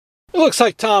It looks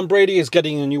like Tom Brady is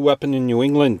getting a new weapon in New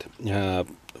England.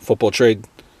 Football trade,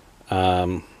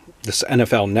 this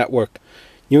NFL network.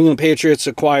 New England Patriots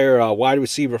acquire a wide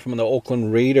receiver from the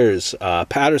Oakland Raiders,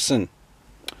 Patterson.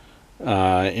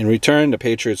 In return, the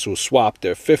Patriots will swap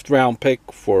their 5th-round pick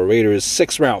for a Raiders'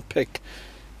 6th-round pick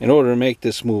in order to make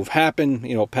this move happen.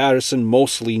 You know, Patterson,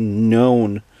 mostly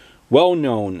well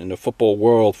known in the football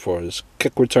world for his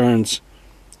kick returns,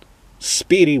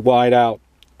 speedy wideout,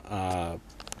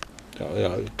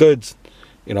 good,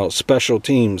 special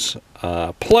teams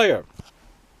player.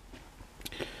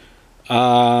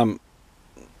 Now,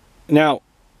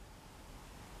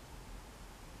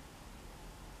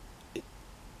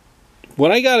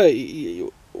 when he's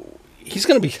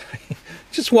going to be,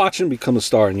 just watch him become a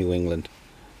star in New England.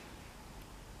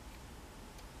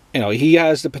 He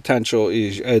has the potential.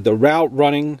 The route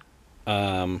running,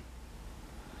 not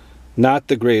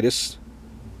the greatest.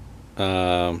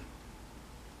 As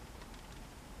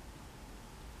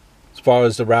far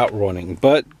as the route running,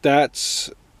 but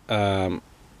that's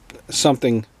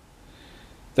something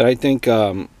that I think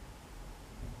the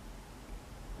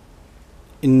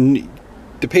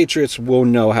Patriots will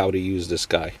know how to use this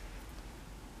guy.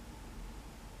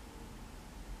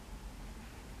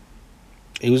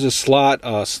 He was a slot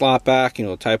back,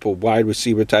 type of wide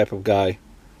receiver type of guy.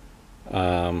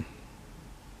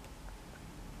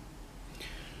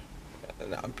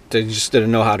 They just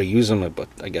didn't know how to use him. But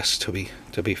I guess to be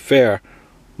fair,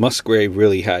 Musgrave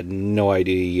really had no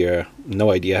idea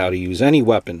how to use any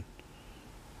weapon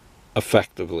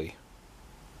effectively.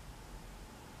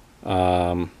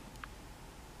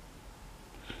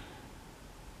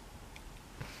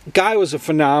 Guy was a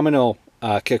phenomenal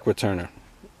kick returner.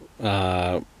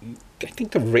 I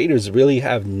think the Raiders really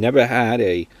have never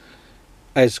had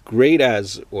as great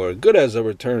as or good as a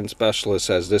return specialist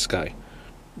as this guy.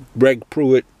 Greg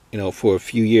Pruitt, for a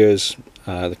few years,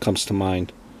 that comes to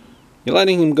mind. You're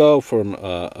letting him go from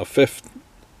a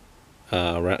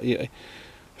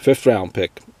 5th-round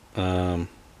pick.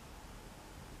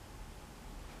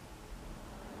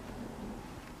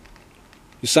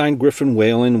 You signed Griffin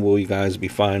Whalen. Will you guys be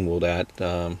fine? Will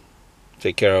that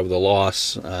take care of the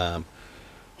loss?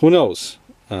 Who knows?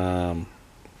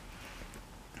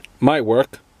 Might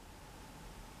work.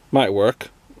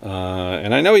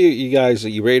 And I know you guys,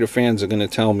 you Raider fans, are going to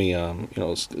tell me,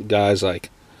 guys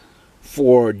like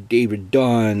Ford, David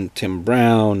Dunn, Tim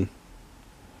Brown.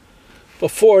 But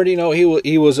Ford,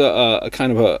 he was a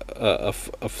kind of a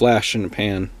flash in the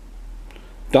pan.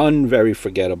 Dunn, very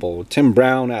forgettable. Tim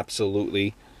Brown,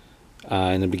 absolutely,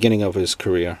 in the beginning of his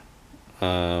career.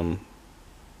 But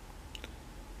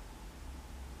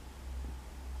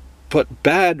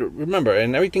bad, remember,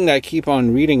 and everything that I keep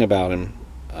on reading about him,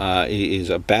 is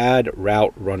a bad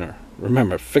route runner.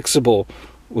 Remember, fixable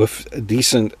with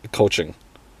decent coaching.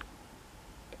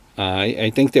 I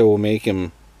think they will make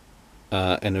him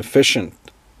an efficient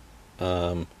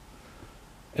player.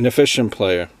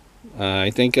 I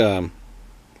think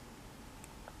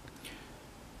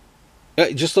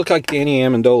it just looked like Danny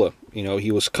Amendola.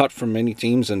 He was cut from many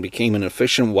teams and became an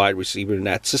efficient wide receiver in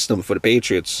that system for the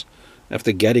Patriots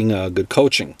after getting good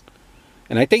coaching.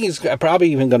 And I think he's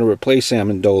probably even going to replace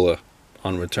Amendola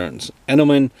on returns.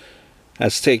 Edelman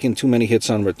has taken too many hits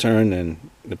on return, and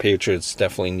the Patriots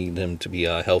definitely need him to be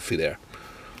healthy there.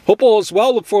 Hope all is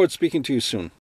well. Look forward to speaking to you soon.